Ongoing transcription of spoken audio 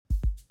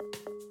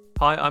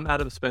Hi, I'm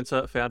Adam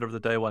Spencer, founder of the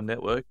Day One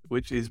Network,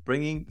 which is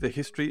bringing the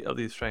history of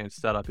the Australian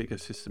startup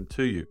ecosystem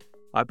to you.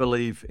 I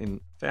believe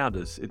in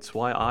founders. It's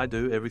why I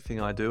do everything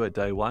I do at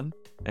Day One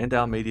and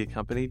our media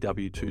company,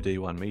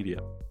 W2D1 Media.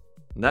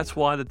 And that's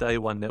why the Day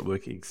One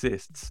Network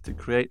exists, to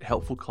create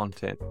helpful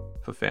content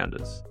for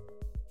founders.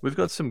 We've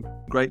got some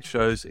great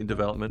shows in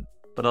development,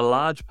 but a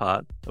large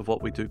part of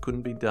what we do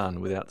couldn't be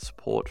done without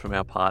support from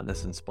our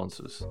partners and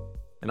sponsors.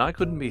 And I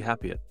couldn't be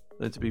happier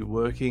than to be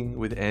working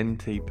with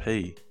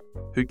NTP,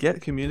 who get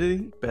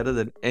community better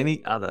than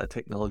any other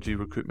technology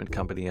recruitment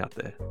company out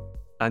there.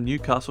 A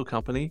Newcastle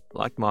company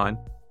like mine,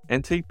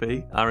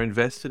 NTP are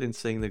invested in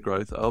seeing the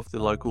growth of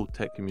the local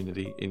tech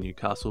community in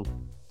Newcastle,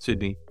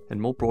 Sydney, and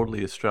more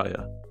broadly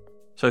Australia.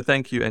 So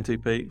thank you,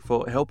 NTP,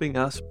 for helping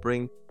us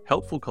bring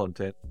helpful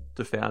content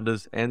to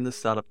founders and the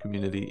startup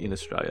community in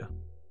Australia.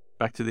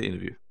 Back to the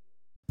interview.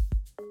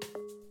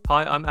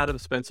 Hi, I'm Adam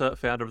Spencer,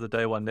 founder of the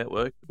Day One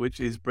Network, which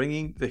is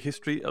bringing the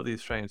history of the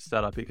Australian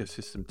startup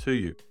ecosystem to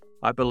you.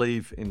 I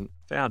believe in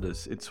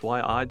founders. It's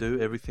why I do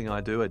everything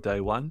I do at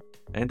Day One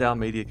and our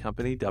media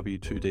company,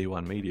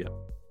 W2D1 Media.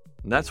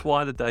 And that's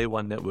why the Day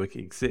One Network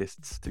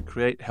exists, to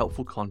create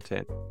helpful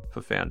content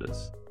for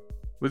founders.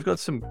 We've got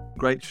some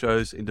great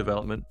shows in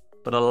development,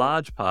 but a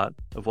large part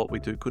of what we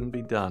do couldn't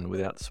be done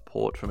without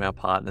support from our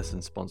partners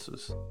and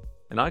sponsors.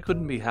 And I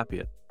couldn't be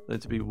happier than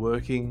to be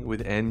working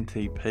with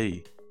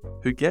NTP,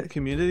 who get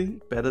community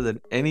better than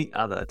any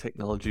other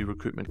technology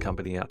recruitment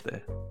company out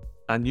there.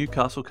 A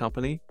Newcastle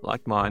company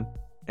like mine,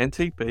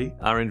 NTP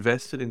are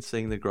invested in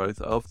seeing the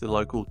growth of the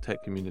local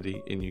tech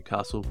community in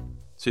Newcastle,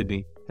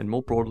 Sydney, and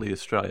more broadly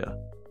Australia.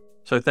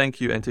 So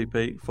thank you,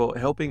 NTP, for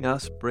helping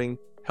us bring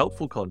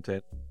helpful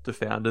content to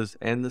founders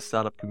and the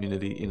startup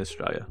community in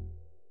Australia.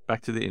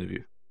 Back to the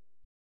interview.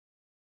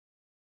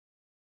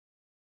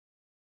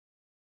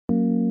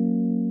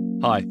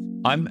 Hi,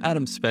 I'm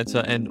Adam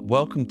Spencer, and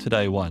welcome to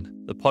Day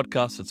One, the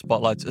podcast that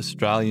spotlights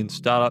Australian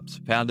startups,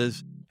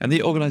 founders, and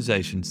the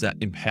organisations that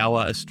empower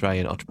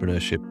Australian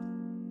entrepreneurship.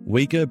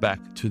 We go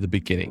back to the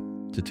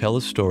beginning to tell the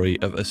story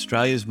of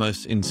Australia's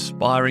most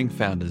inspiring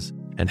founders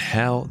and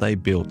how they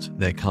built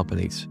their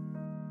companies.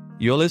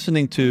 You're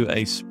listening to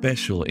a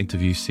special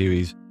interview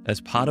series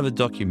as part of a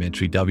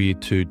documentary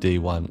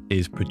W2D1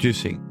 is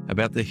producing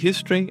about the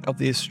history of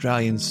the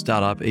Australian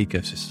startup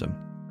ecosystem.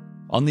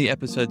 On the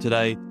episode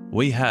today,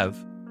 we have...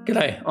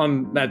 G'day,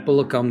 I'm Matt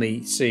Bullock. I'm the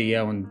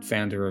CEO and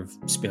founder of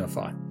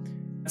Spinify.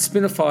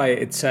 Spinify,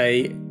 it's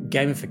a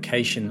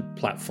gamification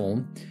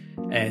platform,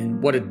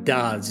 and what it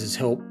does is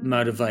help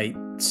motivate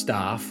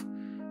staff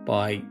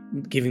by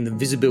giving them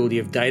visibility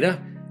of data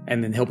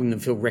and then helping them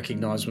feel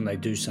recognised when they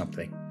do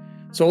something.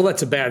 So all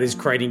that's about is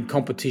creating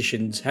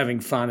competitions, having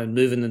fun and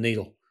moving the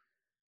needle.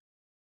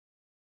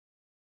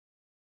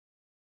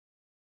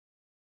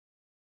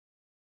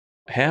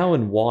 How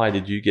and why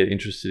did you get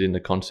interested in the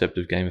concept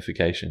of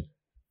gamification?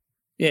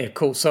 Yeah,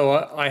 cool. So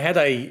I had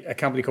a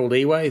company called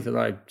eWay that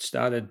I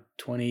started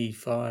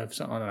 25,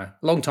 I don't know, a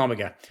long time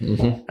ago.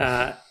 Mm-hmm.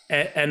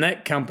 And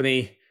that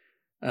company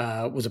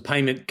was a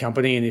payment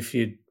company. And if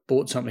you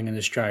bought something in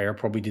Australia, I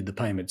probably did the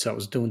payment. So it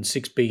was doing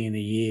 $6 billion a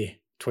year,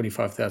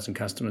 25,000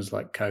 customers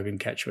like Coke and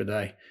Catch a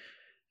Day,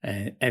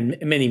 and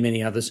many,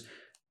 many others.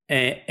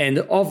 And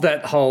of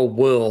that whole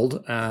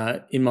world,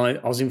 I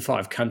was in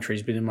 5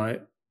 countries, but in my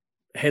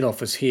head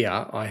office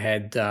here, I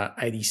had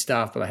 80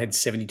 staff, but I had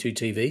 72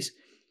 TVs.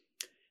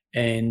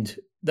 And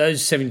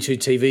those 72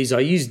 TVs, I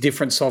used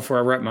different software.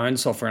 I wrote my own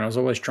software, and I was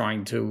always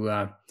trying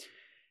to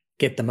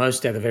get the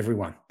most out of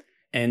everyone.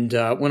 And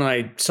when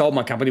I sold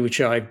my company,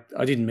 which I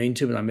didn't mean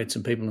to, but I met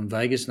some people in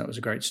Vegas, and that was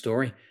a great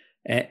story.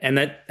 And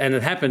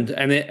it happened.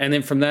 And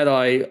then from that,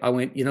 I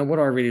went, you know what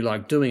I really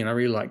like doing, and I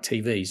really like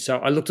TVs. So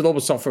I looked at all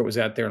the software that was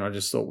out there, and I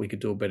just thought we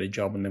could do a better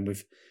job. And then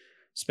we've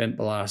spent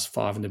the last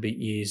 5 and a bit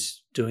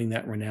years doing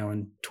that. We're now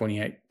in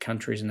 28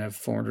 countries and have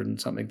 400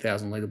 and something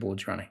thousand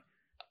leaderboards running.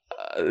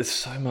 There's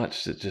so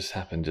much that just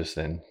happened just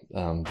then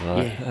that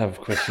I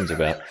have questions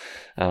about.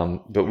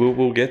 But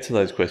we'll get to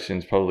those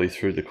questions probably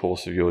through the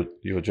course of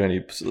your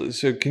journey.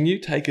 So can you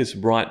take us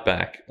right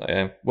back?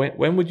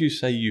 When would you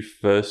say you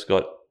first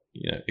got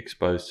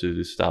exposed to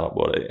this startup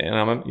world? And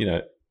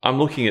I'm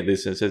looking at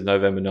this and it says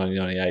November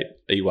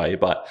 1998 eWay,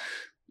 but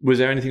was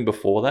there anything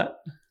before that?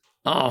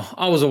 Oh,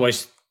 I was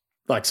always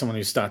like someone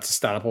who starts a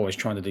startup, always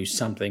trying to do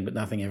something, but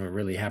nothing ever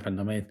really happened.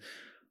 I mean,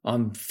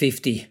 I'm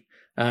 50.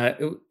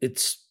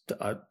 It's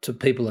to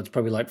people, it's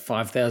probably like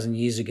 5,000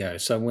 years ago.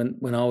 So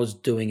when I was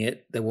doing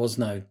it, there was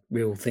no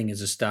real thing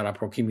as a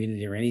startup or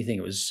community or anything.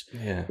 It was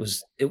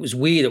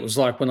weird. It was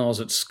like when I was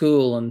at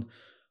school and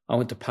I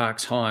went to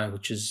Parks High,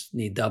 which is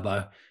near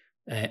Dubbo,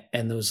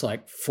 and there was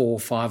like 4 or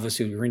 5 of us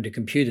who were into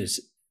computers,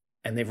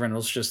 and everyone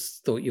else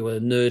just thought you were a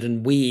nerd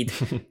and weird.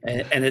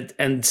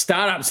 and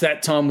startups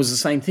that time was the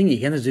same thing.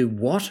 You're going to do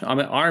what? I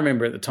mean, I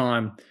remember at the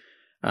time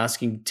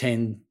asking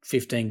 10,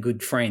 15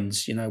 good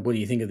friends, what do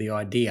you think of the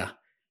idea?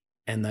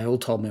 And they all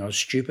told me I was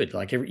stupid.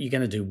 Like, you're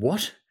going to do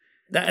what?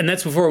 And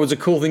that's before it was a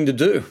cool thing to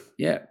do.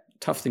 Yeah,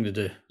 tough thing to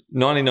do.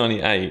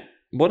 1998,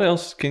 What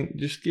else? Can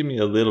just give me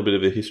a little bit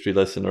of a history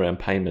lesson around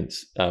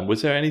payments.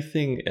 Was there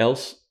anything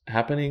else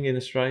happening in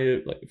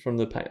Australia, like from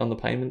on the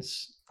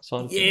payments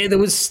side of things? Yeah, there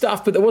was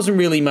stuff, but there wasn't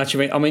really much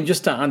of it. I mean,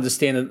 just to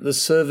understand it, the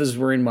servers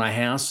were in my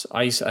house.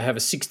 I have a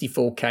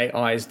 64K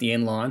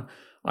ISDN line.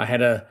 I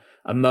had a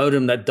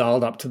modem that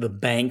dialed up to the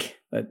bank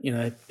that,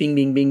 bing,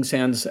 bing, bing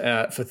sounds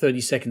for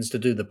 30 seconds to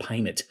do the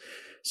payment.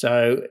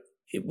 So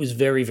it was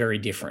very, very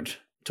different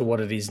to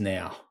what it is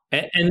now.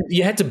 And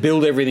you had to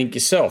build everything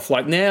yourself.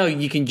 Like now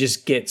you can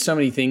just get so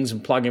many things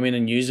and plug them in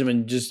and use them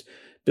and just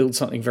build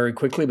something very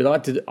quickly. But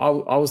I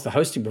was the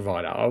hosting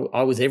provider.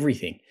 I was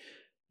everything.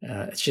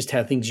 It's just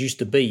how things used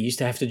to be. You used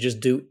to have to just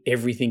do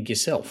everything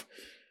yourself.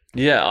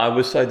 Yeah,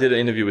 I did an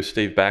interview with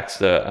Steve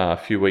Baxter a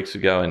few weeks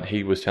ago, and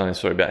he was telling a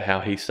story about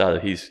how he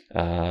started his,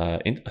 I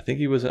think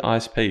he was an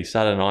ISP. He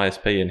started an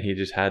ISP, and he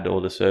just had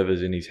all the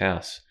servers in his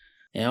house.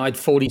 I had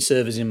 40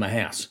 servers in my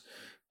house.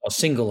 I was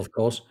single, of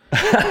course.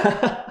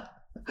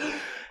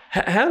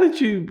 How did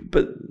you?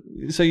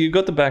 So you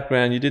got the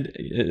background. You did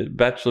a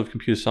Bachelor of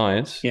Computer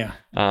Science, in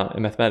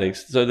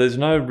mathematics. So there's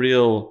no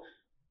real.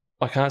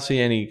 I can't see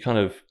any kind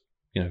of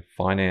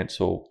finance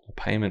or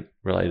payment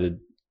related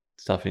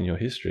stuff in your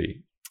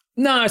history.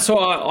 No, so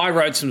I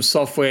wrote some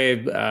software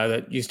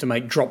that used to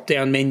make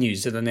drop-down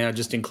menus that are now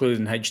just included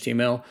in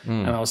HTML,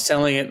 and I was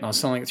selling it,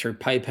 through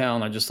PayPal,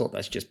 and I just thought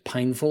that's just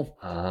painful.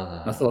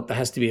 I thought there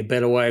has to be a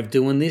better way of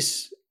doing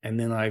this, and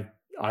then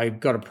I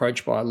got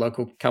approached by a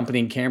local company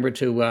in Canberra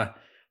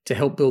to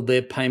help build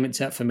their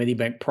payments out for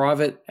Medibank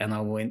Private, and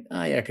I went,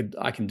 oh yeah,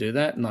 I can do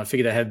that, and I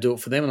figured out how to do it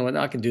for them, and I went,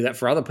 I can do that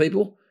for other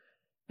people,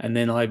 and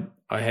then I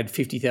had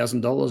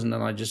 $50,000, and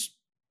then I just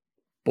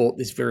bought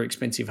this very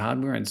expensive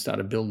hardware and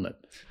started building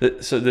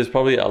it. So there's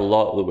probably a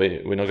lot that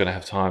we're not going to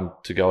have time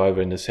to go over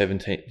in the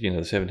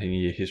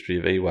 17-year history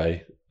of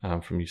eWay,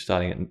 from you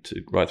starting it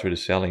right through to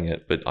selling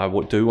it. But I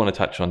do want to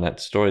touch on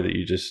that story that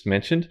you just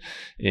mentioned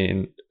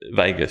in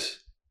Vegas.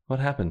 What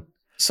happened?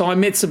 So I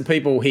met some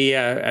people here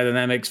at an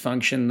Amex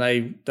function.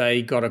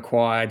 They got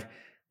acquired.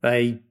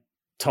 They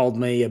told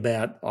me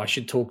about I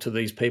should talk to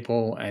these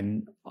people,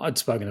 and I'd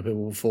spoken to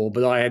people before,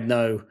 but I had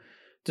no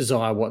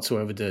desire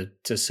whatsoever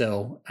to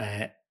sell.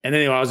 And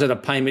anyway, I was at a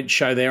payment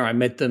show there. I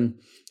met them.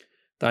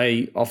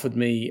 They offered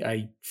me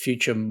a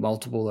future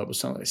multiple that was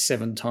something like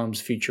 7 times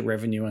future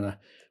revenue, and it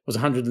was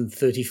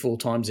 134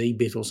 times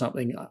EBIT or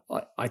something.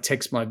 I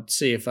text my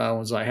CFO and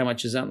was like, how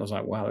much is that? And I was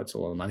like, wow, that's a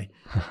lot of money.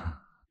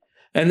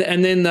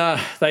 And then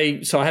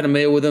so I had a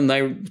meal with them.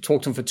 They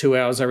talked to them for 2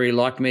 hours. They really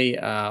liked me.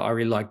 I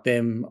really liked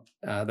them.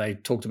 They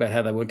talked about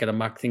how they weren't going to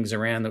muck things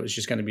around. It was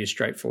just going to be a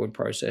straightforward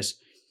process,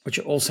 which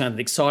all sounded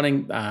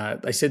exciting.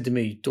 They said to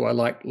me, do I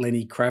like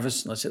Lenny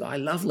Kravitz? And I said, I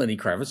love Lenny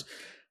Kravitz.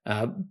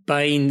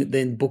 Bain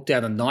then booked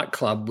out a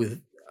nightclub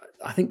with,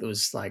 I think there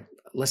was like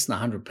less than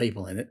 100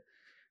 people in it.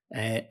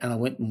 And I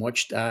went and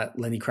watched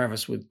Lenny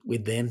Kravitz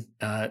with them.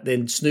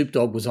 Then Snoop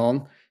Dogg was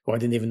on, who I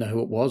didn't even know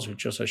who it was,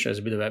 which also shows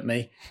a bit about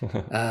me.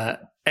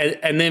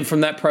 And then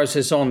from that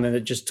process on, then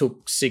it just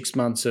took 6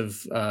 months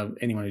of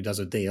anyone who does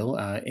a deal,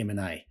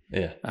 M&A,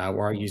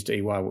 where I used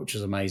EY, which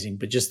was amazing.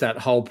 But just that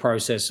whole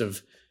process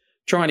of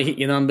trying to hit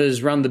your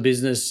numbers, run the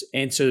business,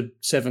 answer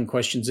 7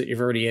 questions that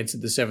you've already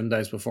answered the 7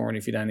 days before, and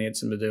if you don't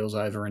answer them, the deal's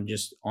over, and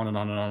just on and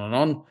on and on and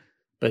on.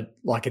 But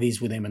like it is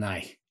with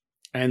M&A.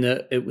 And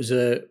it was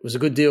a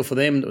good deal for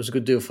them. It was a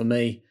good deal for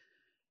me.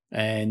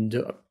 And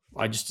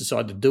I just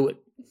decided to do it.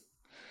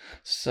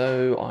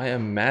 So I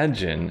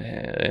imagine,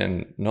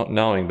 and not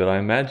knowing, but I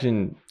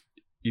imagine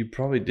you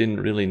probably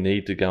didn't really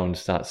need to go and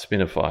start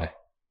Spinify.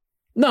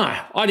 No,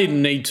 I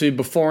didn't need to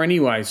before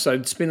anyway. So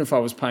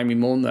Spinify was paying me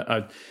more than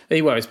that.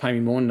 eWay was paying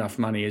me more than enough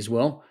money as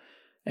well.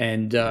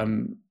 And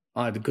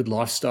I had a good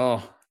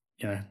lifestyle,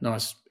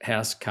 nice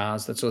house,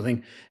 cars, that sort of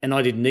thing. And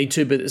I didn't need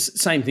to, but it's the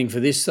same thing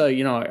for this. So,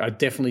 I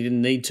definitely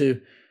didn't need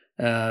to.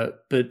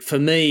 But for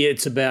me,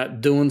 it's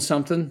about doing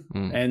something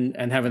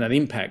and having that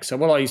impact. So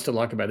what I used to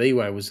like about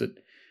eWay was that,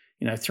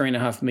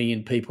 3.5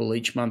 million people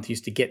each month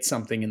used to get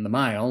something in the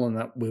mail, and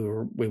that we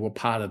were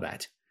part of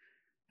that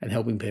and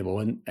helping people.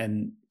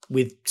 And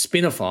with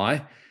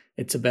Spinify,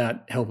 it's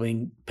about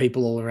helping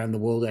people all around the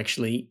world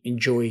actually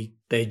enjoy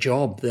their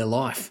job, their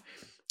life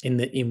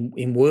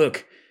in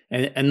work,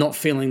 and not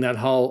feeling that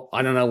whole,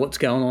 I don't know what's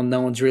going on,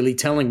 no one's really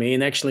telling me,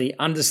 and actually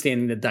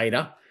understanding the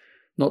data,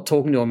 not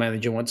talking to a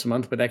manager once a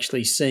month, but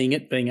actually seeing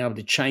it, being able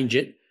to change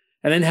it,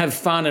 and then have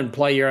fun and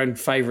play your own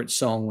favorite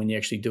song when you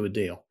actually do a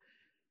deal.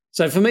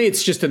 So for me,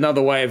 it's just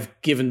another way of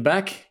giving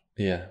back.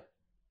 Yeah.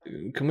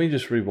 Can we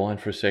just rewind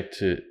for a sec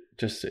to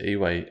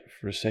eWay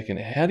for a second?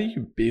 How do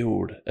you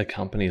build a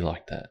company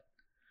like that?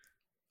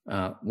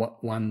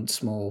 One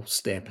small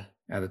step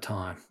at a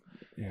time,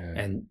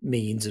 and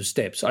millions of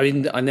steps. I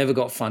never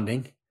got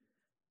funding,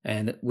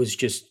 and it was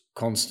just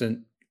constant.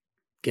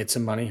 Get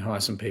some money, hire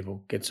some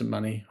people. Get some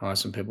money, hire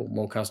some people.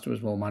 More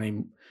customers, more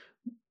money,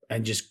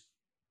 and just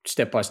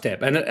step by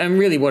step. And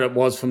really, what it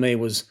was for me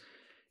was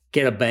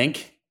get a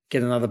bank,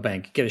 get another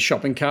bank, get a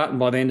shopping cart, and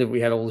by the end of it,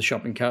 we had all the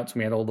shopping carts and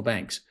we had all the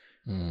banks.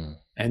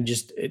 And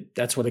just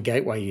that's what a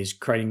gateway is,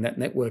 creating that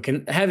network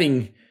and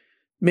having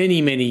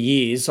many, many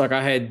years. Like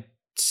I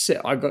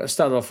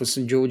started off with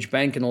St. George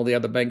Bank, and all the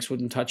other banks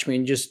wouldn't touch me,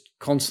 and just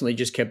constantly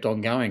just kept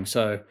on going.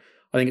 So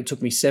I think it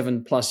took me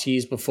 7+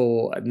 years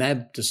before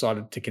NAB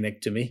decided to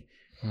connect to me,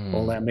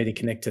 or allow me to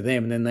connect to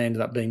them, and then they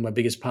ended up being my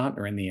biggest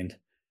partner in the end.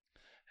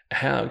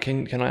 How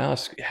can I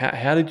ask?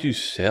 How did you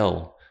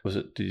sell? Was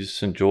it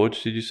St.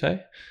 George? Did you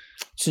say?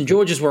 St.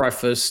 George is where I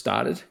first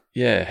started.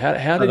 Yeah.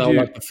 How did you?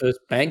 Like the first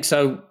bank.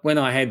 So when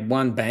I had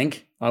one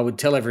bank, I would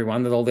tell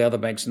everyone that all the other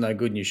banks are no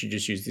good and you should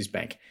just use this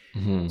bank.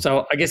 Mm-hmm.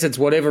 So I guess it's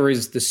whatever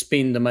is the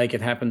spin to make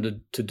it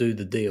happen to do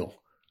the deal.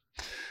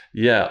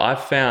 Yeah, I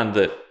found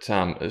that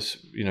as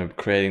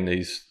creating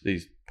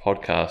these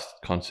podcast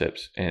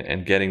concepts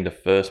and getting the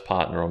first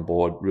partner on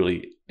board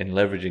really and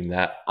leveraging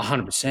that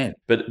 100%.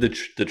 But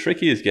the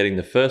tricky is getting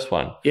the first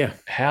one. Yeah.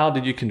 How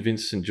did you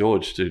convince St.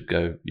 George to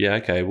go, yeah,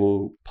 okay,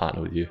 we'll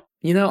partner with you?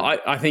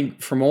 I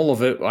think from all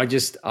of it,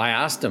 I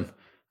asked them.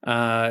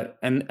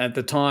 And at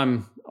the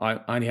time, I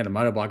only had a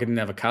motorbike. I didn't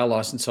have a car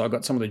license, so I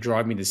got someone to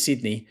drive me to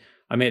Sydney.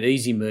 I met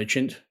Easy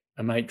Merchant.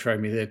 A mate drove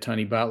me there,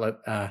 Tony Bartlett.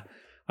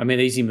 I met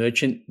Easy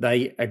Merchant.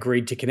 They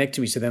agreed to connect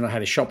to me, so then I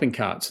had a shopping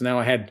cart. So now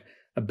I had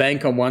a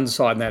bank on one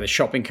side and I had a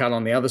shopping cart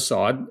on the other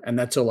side, and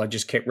that's all I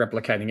just kept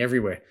replicating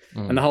everywhere.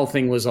 And the whole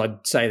thing was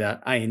I'd say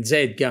to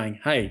ANZ going,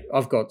 hey,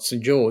 I've got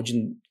St. George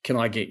and can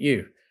I get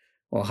you?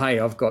 Or, hey,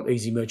 I've got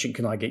Easy Merchant,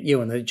 can I get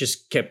you? And it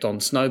just kept on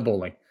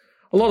snowballing.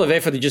 A lot of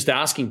effort of just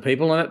asking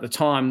people, and at the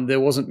time there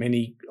wasn't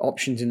many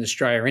options in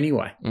Australia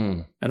anyway.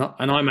 And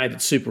I made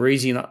it super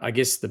easy, and I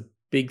guess the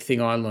big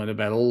thing I learned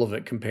about all of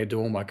it compared to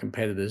all my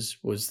competitors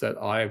was that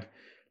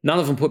none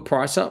of them put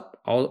price up.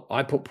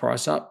 I put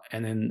price up,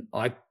 and then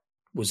I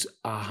was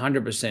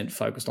 100%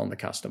 focused on the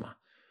customer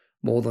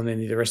more than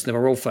any of the rest of them.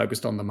 Are all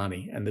focused on the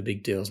money and the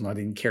big deals, and I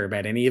didn't care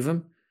about any of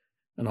them.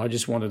 And I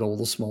just wanted all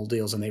the small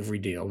deals and every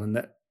deal,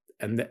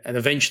 and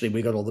eventually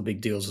we got all the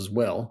big deals as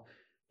well.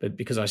 But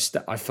because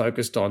I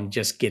focused on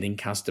just getting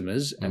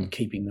customers and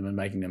keeping them and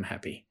making them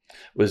happy.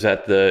 Has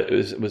that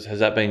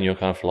been your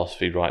kind of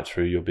philosophy right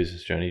through your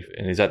business journey?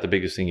 And is that the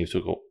biggest thing you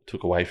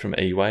took away from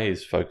eWay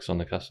is focus on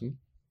the customer?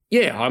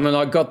 Yeah, I mean,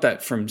 I got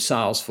that from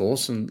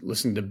Salesforce and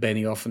listening to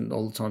Benioff and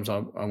all the times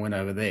I went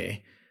over there.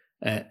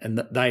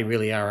 And they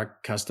really are a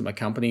customer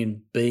company,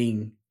 and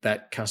being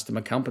that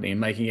customer company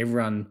and making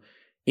everyone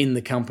in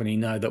the company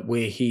know that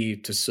we're here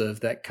to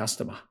serve that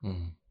customer.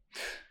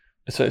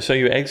 So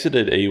you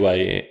exited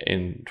eWay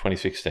in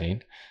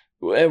 2016.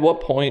 At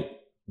what point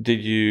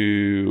did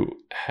you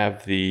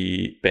have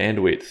the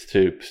bandwidth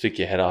to stick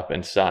your head up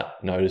and start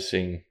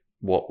noticing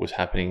what was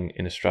happening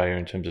in Australia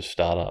in terms of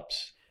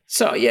startups?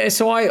 So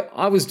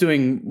I was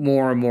doing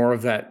more and more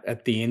of that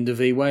at the end of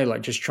eWay,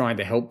 like just trying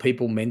to help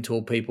people,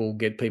 mentor people,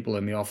 get people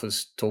in the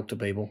office, talk to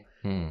people.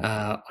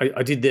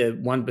 I did the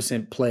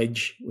 1%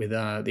 pledge with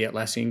the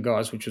Atlassian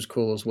guys, which was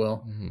cool as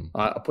well.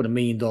 I put $1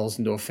 million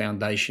into a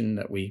foundation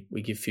that we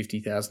give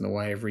 50,000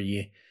 away every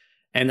year.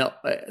 And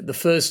the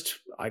first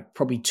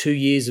probably 2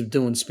 years of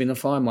doing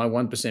Spinify, my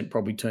 1%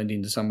 probably turned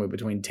into somewhere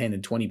between 10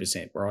 and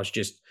 20%, where I was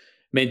just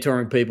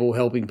mentoring people,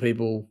 helping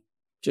people,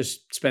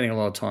 just spending a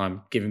lot of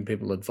time giving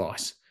people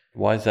advice.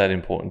 Why is that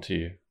important to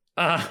you?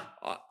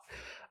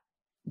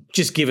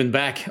 Just giving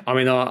back. I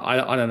mean,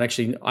 I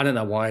don't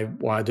know why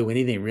I do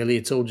anything really.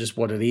 It's all just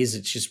what it is.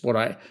 It's just what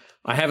I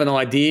have an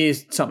idea,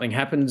 something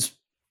happens,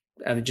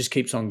 and it just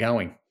keeps on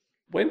going.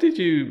 When did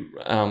you,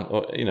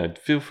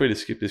 feel free to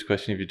skip this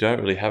question if you don't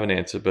really have an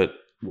answer, but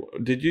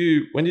when did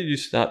you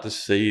start to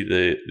see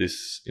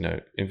this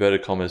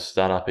inverted commas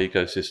startup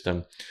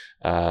ecosystem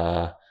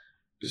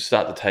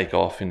start to take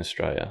off in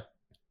Australia?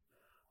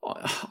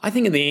 I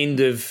think at the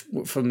end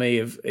for me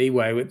of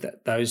eWay, with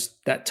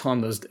that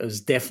time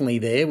was definitely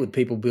there with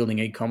people building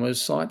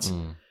e-commerce sites,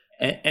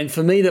 and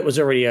for me that was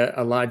already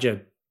a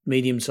larger,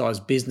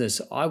 medium-sized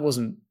business. I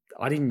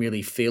didn't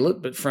really feel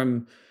it, but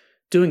from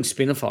doing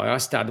Spinify, I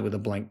started with a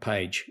blank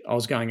page. I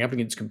was going up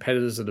against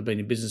competitors that had been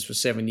in business for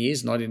 7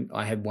 years, and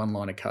I had one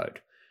line of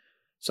code.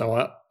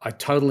 So I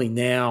totally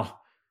now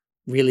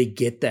really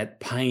get that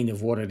pain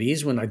of what it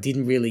is when I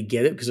didn't really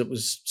get it because it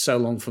was so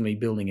long for me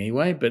building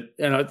eWay. But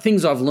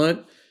things I've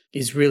learned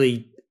is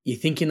really, you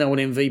think you know what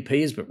MVP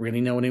is, but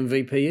really know what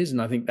MVP is.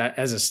 And I think that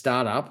as a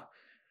startup,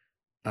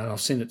 and I've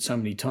seen it so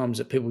many times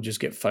that people just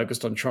get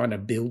focused on trying to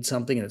build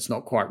something and it's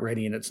not quite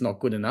ready and it's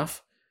not good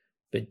enough.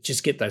 But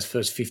just get those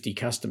first 50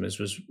 customers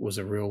was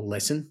a real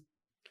lesson,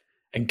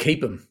 and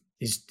keep them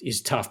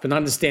is tough. But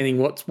understanding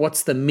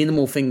what's the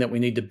minimal thing that we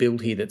need to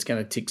build here that's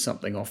going to tick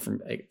something off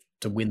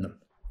to win them.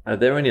 Are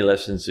there any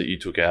lessons that you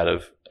took out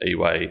of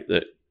eWay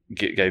that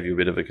gave you a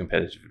bit of a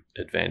competitive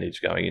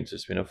advantage going into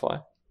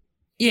Spinify?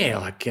 Yeah,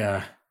 like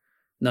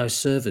no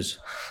servers.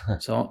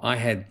 So I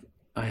had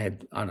I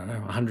don't know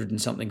 100 and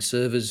something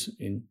servers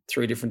in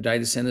 3 different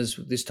data centers.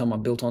 This time I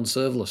built on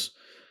serverless.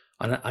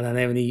 I don't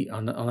have any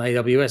on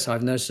AWS. I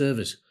have no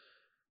servers.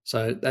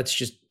 So that's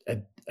just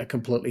a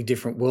completely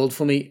different world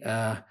for me.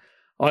 I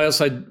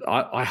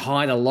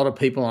hired a lot of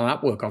people on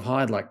Upwork. I've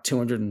hired like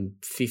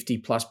 250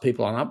 plus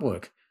people on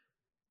Upwork.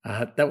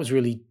 That was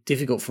really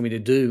difficult for me to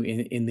do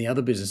in the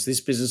other business.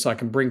 This business, I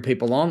can bring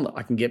people on,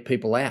 I can get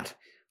people out.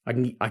 I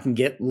can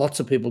get lots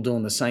of people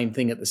doing the same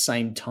thing at the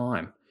same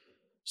time.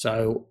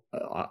 So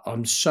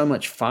I'm so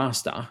much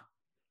faster.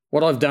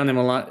 What I've done in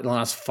the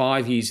last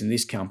 5 years in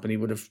this company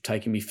would have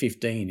taken me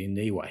 15 in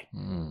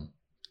Eway.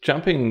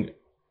 Jumping,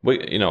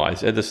 I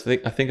said this.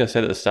 I think I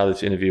said at the start of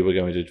this interview we're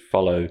going to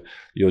follow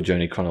your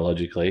journey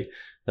chronologically.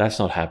 That's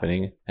not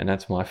happening, and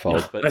that's my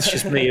fault. But that's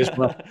just me as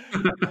well.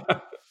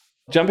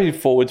 Jumping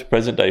forward to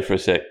present day for a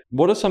sec,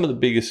 what are some of the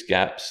biggest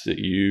gaps that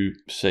you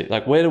see?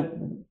 Like,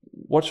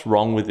 what's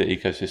wrong with the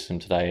ecosystem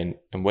today,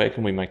 and where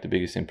can we make the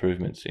biggest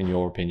improvements, in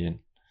your opinion?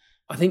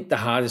 I think the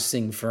hardest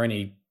thing for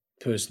any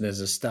person as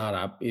a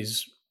startup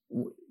is,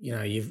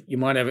 you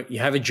might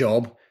have a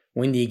job.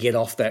 When do you get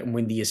off that, and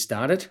when do you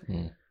start it?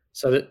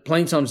 So that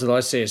plenty of times that I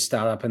see a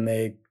startup and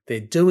they're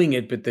doing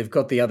it, but they've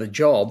got the other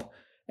job.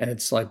 And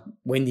it's like,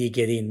 when do you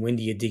get in? When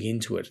do you dig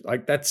into it?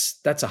 Like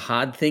that's a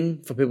hard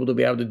thing for people to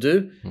be able to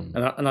do.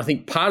 And I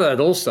think part of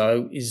that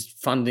also is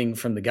funding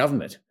from the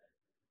government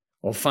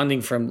or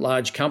funding from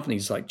large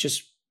companies. Like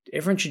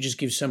everyone should just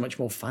give so much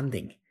more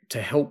funding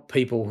to help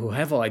people who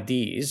have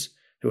ideas,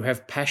 who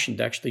have passion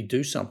to actually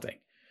do something.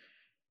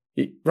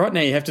 Right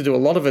now, you have to do a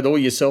lot of it all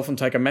yourself and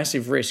take a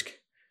massive risk.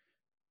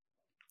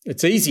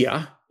 It's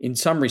easier in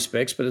some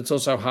respects, but it's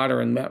also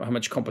harder in how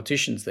much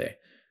competition's there.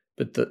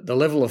 But the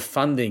level of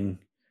funding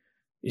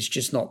is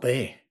just not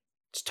there.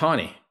 It's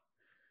tiny.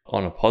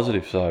 On a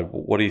positive side,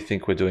 what do you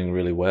think we're doing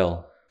really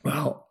well?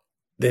 Well,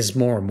 there's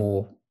more and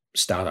more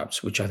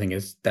startups, which I think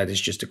is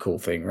just a cool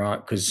thing, right?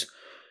 Because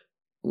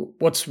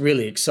what's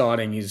really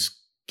exciting is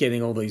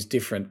getting all these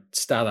different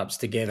startups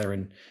together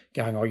and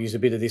going, I'll use a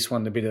bit of this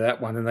one, a bit of that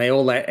one, and they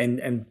all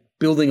and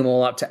building them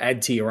all up to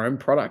add to your own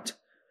product,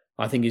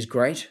 I think is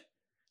great.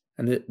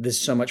 And there's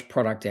so much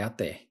product out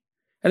there,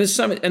 and there's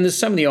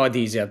so many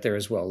ideas out there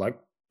as well. Like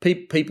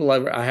people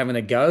are having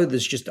a go.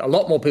 There's just a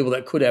lot more people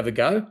that could have a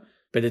go,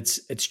 but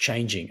it's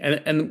changing.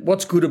 And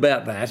what's good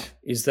about that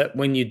is that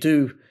when you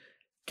do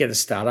get a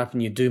startup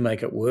and you do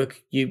make it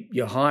work,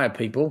 you hire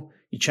people,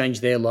 you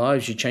change their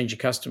lives, you change your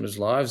customers'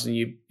 lives, and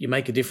you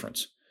make a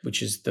difference,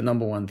 which is the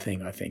number one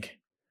thing, I think.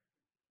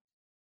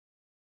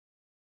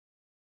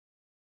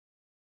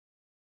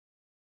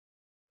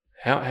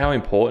 How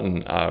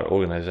important are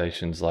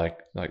organisations like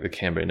the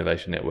Canberra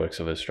Innovation Networks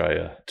of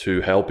Australia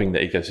to helping the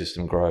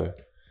ecosystem grow?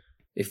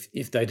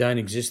 If they don't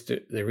exist,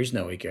 there is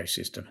no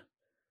ecosystem,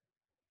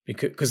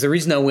 because there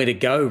is nowhere to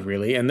go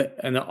really, and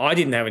I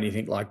didn't have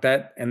anything like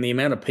that, and the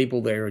amount of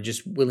people there are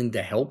just willing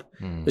to help.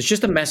 There's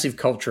just a massive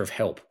culture of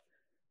help.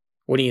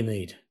 What do you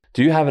need?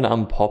 Do you have an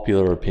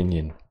unpopular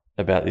opinion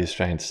about the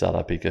Australian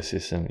startup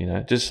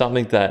ecosystem? Just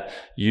something that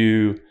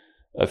you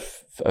are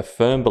a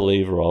firm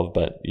believer of,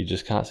 but you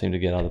just can't seem to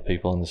get other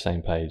people on the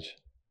same page?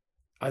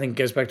 I think it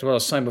goes back to what I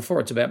was saying before.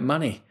 It's about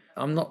money.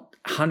 I'm not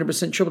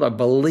 100% sure, but I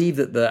believe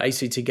that the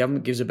ACT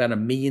government gives about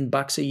 $1 million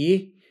a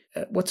year.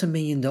 What's $1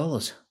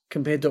 million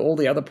compared to all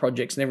the other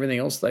projects and everything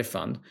else they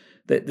fund?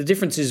 The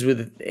difference is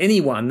with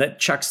anyone that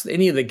chucks,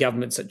 any of the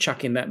governments that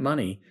chuck in that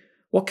money,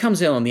 what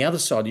comes out on the other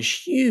side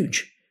is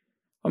huge.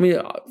 I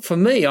mean, for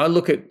me, I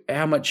look at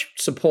how much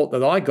support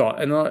that I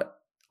got, and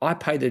I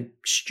paid a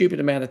stupid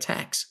amount of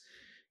tax,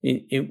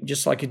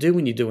 just like you do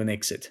when you do an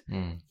exit.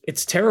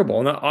 It's terrible.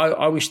 And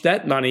I wish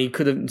that money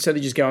could have, instead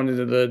of just going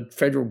into the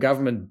federal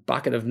government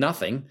bucket of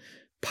nothing,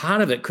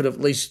 part of it could have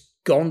at least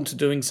gone to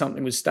doing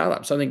something with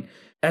startups. I think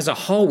as a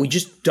whole, we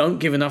just don't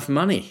give enough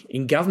money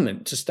in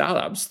government to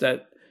startups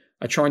that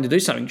are trying to do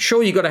something.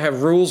 Sure, you've got to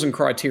have rules and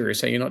criteria,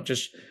 so you're not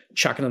just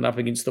chucking it up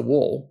against the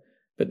wall.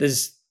 But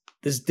there's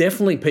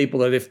definitely people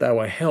that if they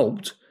were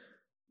helped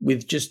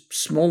with just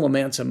small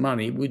amounts of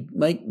money would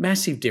make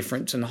massive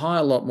difference and hire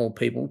a lot more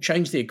people,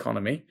 change the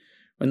economy.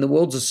 When the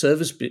world's a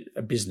service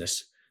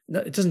business,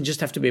 it doesn't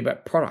just have to be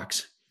about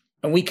products.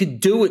 And we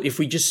could do it if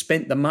we just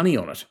spent the money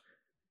on it.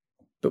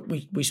 But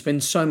we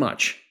spend so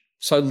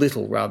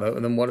little rather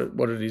than what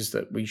it is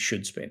that we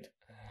should spend.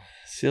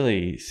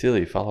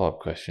 Silly follow-up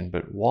question,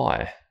 but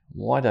why?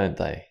 Why don't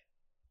they?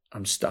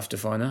 I'm stuffed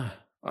if I know.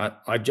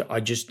 I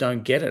just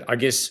don't get it. I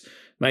guess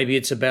maybe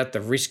it's about the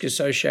risk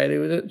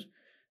associated with it.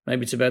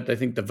 Maybe it's about they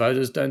think the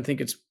voters don't think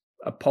it's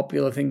a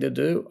popular thing to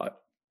do.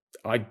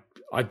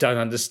 I don't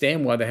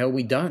understand why the hell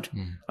we don't.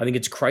 I think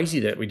it's crazy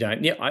that we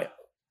don't. Yeah,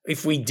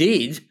 if we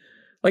did,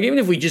 like even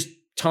if we just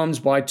times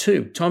by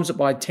 2, times it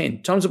by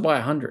 10, times it by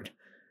 100,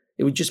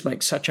 it would just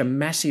make such a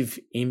massive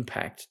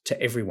impact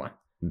to everyone.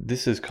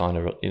 This is kind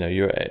of,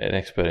 you're an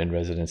expert in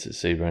residence at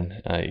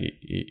Sebring.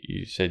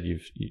 You said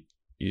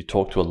you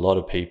talk to a lot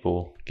of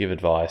people, give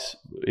advice.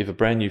 If a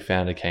brand new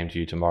founder came to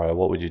you tomorrow,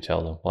 what would you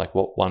tell them? Like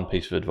what one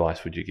piece of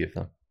advice would you give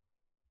them?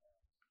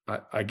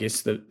 I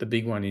guess the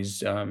big one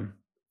is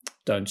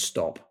don't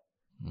stop.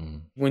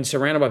 When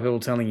surrounded by people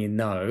telling you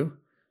no,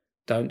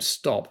 don't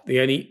stop. The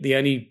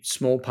only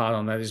small part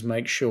on that is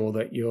make sure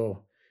that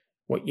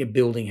what you're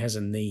building has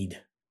a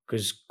need,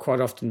 because quite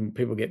often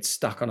people get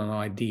stuck on an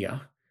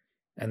idea,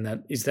 and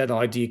that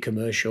idea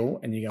commercial,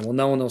 and you go, well,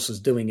 no one else is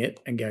doing it,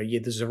 and go, yeah,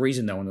 there's a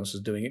reason no one else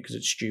is doing it because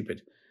it's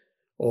stupid.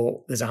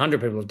 or there's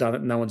 100 people who've done it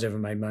and no one's ever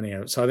made money out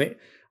of it. So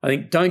I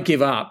think don't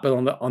give up, but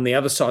on the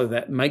other side of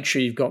that, make sure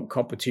you've got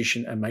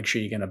competition and make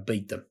sure you're going to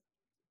beat them.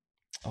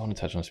 I want to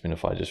touch on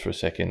Spinify just for a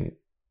second.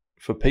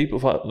 For people,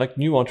 like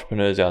new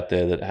entrepreneurs out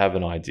there that have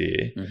an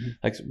idea,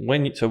 like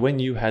when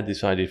you had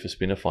this idea for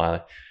Spinify,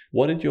 like,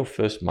 what did your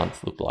first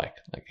month look like?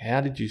 Like, how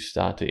did you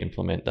start to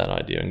implement that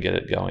idea and get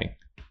it going?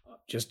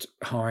 Just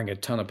hiring a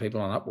ton of people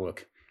on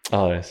Upwork.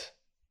 Oh, yes.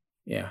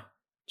 Yeah.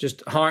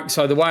 Just hiring.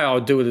 So the way I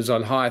would do it is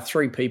I'd hire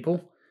 3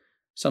 people,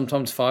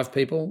 sometimes 5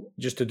 people,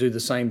 just to do the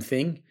same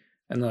thing.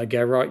 And I'd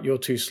go, right, you're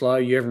too slow.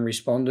 You haven't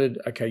responded.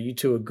 Okay, you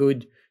 2 are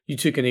good. You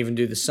 2 can even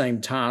do the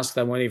same task.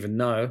 They won't even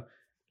know.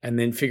 And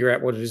then figure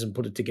out what it is and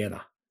put it together.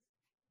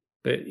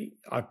 But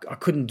I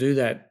couldn't do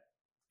that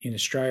in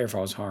Australia if I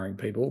was hiring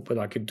people, but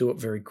I could do it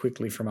very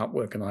quickly from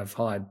Upwork, and I've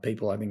hired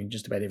people, I think, in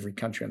just about every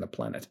country on the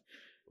planet.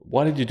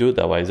 Why did you do it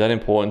that way? Is that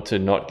important to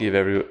not give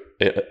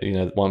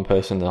one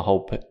person the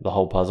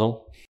whole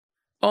puzzle?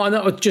 Oh,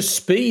 no, it's just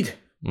speed.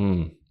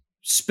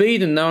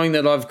 Speed, and knowing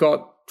that I've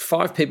got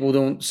 5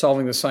 people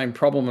solving the same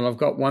problem and I've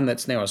got one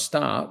that's now a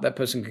star. That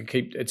person can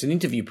keep, it's an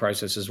interview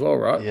process as well,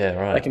 right? Yeah,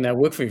 right. They can now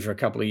work for you for a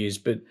couple of years,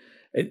 but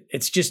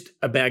it's just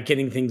about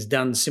getting things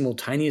done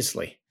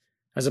simultaneously,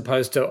 as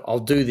opposed to I'll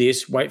do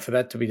this, wait for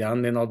that to be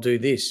done, then I'll do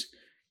this.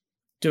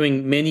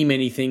 Doing many,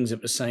 many things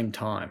at the same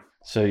time.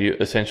 So you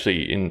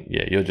essentially,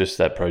 you're just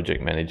that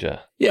project manager.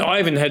 Yeah,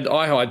 I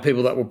hired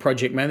people that were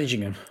project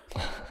managing them.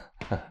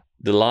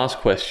 The last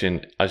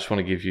question, I just want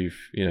to give you,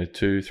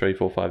 2, 3,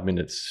 4, 5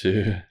 minutes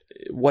to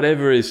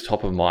whatever is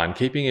top of mind,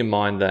 keeping in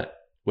mind that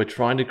we're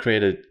trying to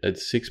create a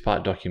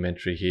 6-part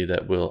documentary here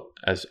that will,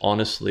 as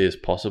honestly as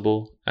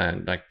possible,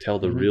 and like tell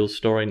the real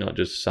story, not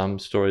just some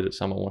story that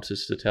someone wants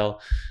us to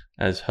tell,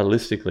 as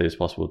holistically as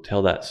possible,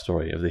 tell that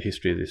story of the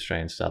history of the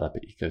Australian startup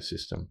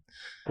ecosystem.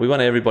 We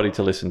want everybody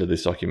to listen to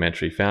this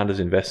documentary,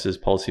 founders, investors,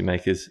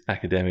 policymakers,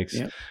 academics,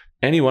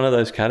 any one of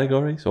those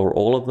categories or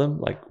all of them.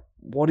 Like,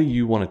 what do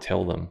you want to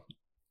tell them?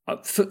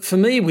 For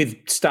me, with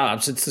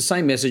startups, it's the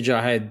same message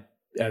I had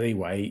at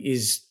Eway,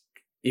 is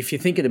if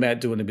you're thinking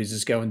about doing a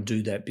business, go and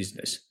do that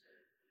business.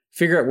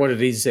 Figure out what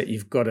it is that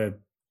you've got to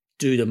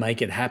do to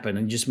make it happen,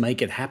 and just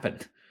make it happen.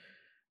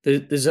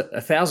 There's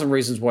 1,000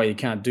 reasons why you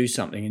can't do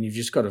something, and you've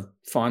just got to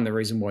find the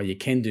reason why you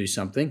can do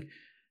something.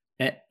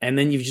 And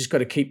then you've just got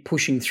to keep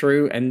pushing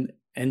through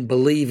and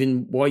believe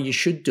in why you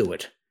should do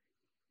it.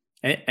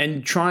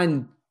 And try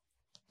and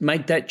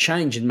make that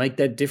change and make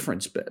that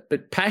difference.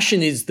 But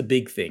passion is the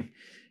big thing.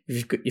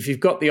 If you've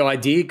got the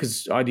idea,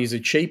 because ideas are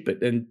cheap, but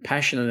then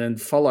passion, and then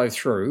follow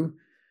through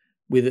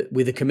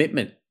with a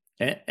commitment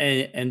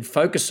and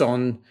focus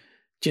on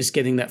just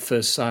getting that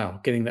first sale,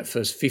 getting that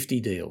first 50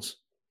 deals.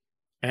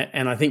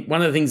 And I think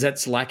one of the things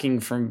that's lacking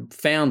from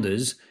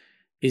founders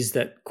is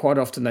that quite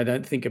often they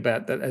don't think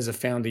about that as a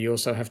founder. You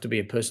also have to be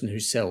a person who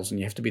sells, and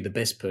you have to be the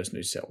best person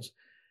who sells.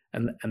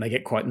 And they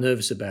get quite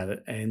nervous about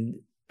it. And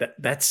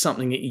that's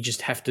something that you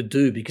just have to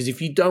do, because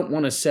if you don't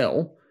want to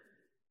sell,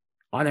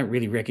 I don't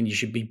really reckon you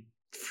should be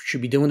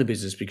doing a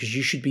business, because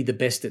you should be the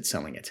best at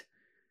selling it.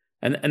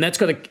 And that's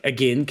got to,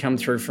 again, come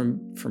through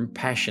from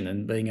passion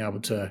and being able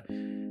to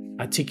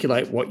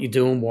articulate what you're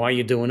doing, why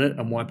you're doing it,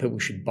 and why people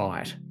should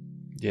buy it.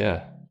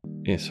 Yeah.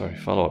 Sorry,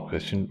 follow-up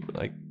question.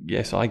 Like,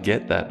 yes, I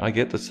get that. I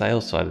get the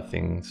sales side of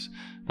things.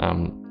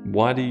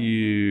 Why do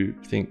you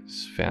think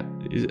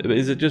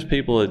is it just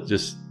people that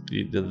just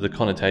the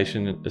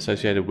connotation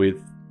associated with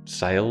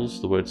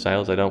sales, the word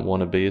sales, they don't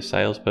want to be a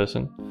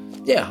salesperson?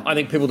 Yeah, I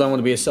think people don't want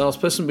to be a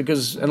salesperson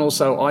and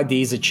also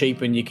ideas are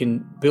cheap,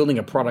 and building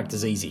a product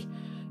is easy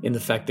in the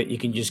fact that you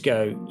can just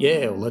go,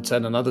 let's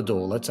add another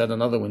door, let's add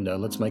another window,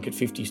 let's make it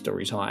 50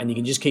 stories high, and you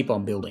can just keep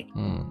on building.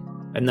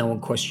 And no one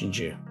questions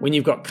you. When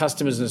you've got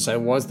customers and say,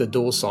 why is the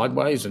door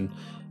sideways, and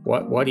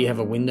why do you have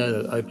a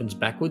window that opens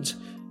backwards?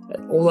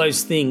 All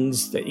those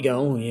things that you go,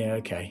 oh yeah,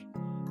 okay.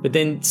 But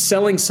then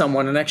selling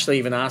someone and actually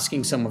even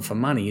asking someone for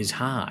money is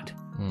hard.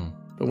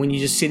 But when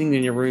you're just sitting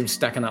in your room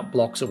stacking up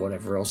blocks or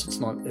whatever else, it's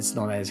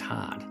not as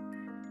hard.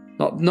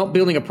 Not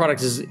building a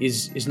product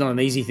is not an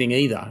easy thing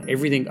either.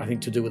 Everything I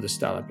think to do with a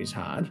startup is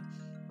hard.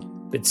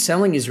 But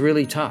selling is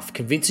really tough.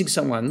 Convincing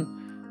someone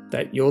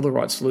that you're the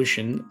right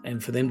solution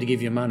and for them to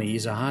give you money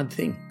is a hard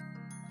thing.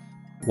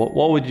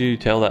 What would you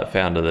tell that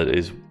founder that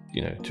is,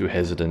 too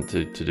hesitant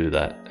to do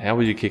that? How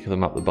would you kick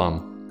them up the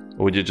bum?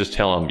 Or would you just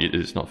tell them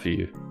it's not for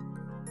you?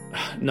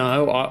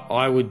 No,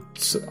 I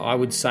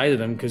would say to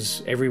them,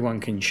 because everyone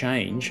can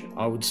change,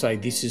 I would say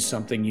this is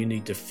something you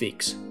need to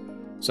fix.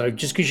 So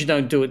just because you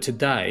don't do it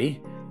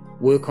today,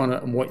 work on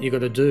it and what you got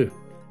to do.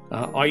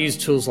 I use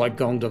tools like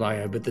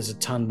gong.io, but there's a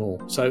ton more.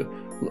 So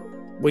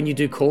when you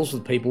do calls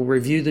with people,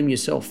 review them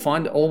yourself.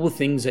 Find all the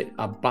things that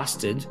are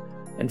busted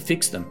and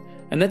fix them.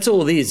 And that's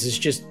all it is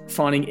just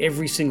finding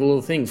every single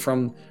little thing,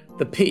 from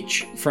the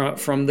pitch,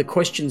 from the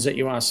questions that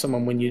you ask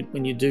someone when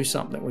you do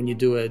something, when you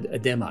do a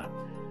demo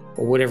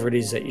or whatever it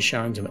is that you're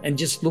showing to them, and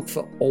just look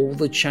for all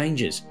the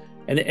changes.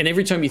 And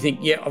every time you think,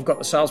 I've got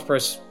the sales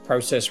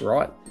process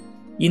right,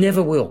 you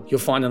never will. You'll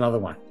find another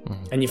one.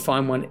 And you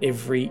find one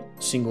every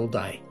single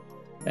day.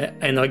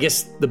 And I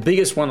guess the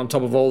biggest one on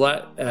top of all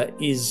that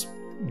is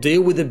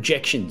deal with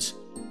objections.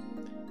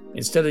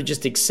 Instead of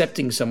just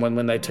accepting someone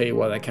when they tell you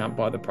why they can't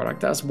buy the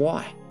product, ask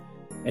why.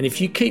 And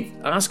if you keep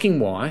asking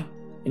why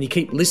and you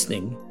keep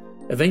listening,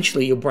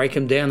 eventually you'll break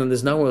them down and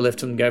there's nowhere left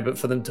for them to go but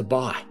for them to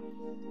buy.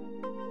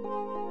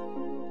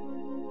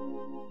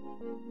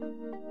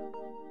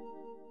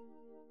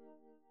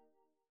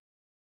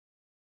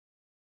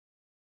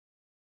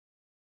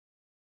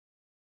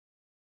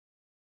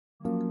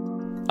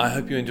 I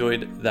hope you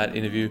enjoyed that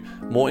interview.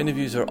 More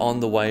interviews are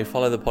on the way.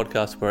 Follow the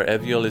podcast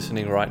wherever you're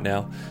listening right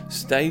now.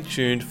 Stay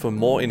tuned for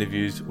more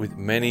interviews with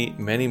many,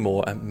 many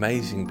more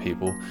amazing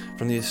people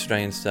from the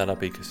Australian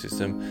startup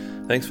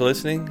ecosystem. Thanks for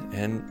listening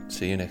and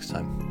see you next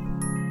time.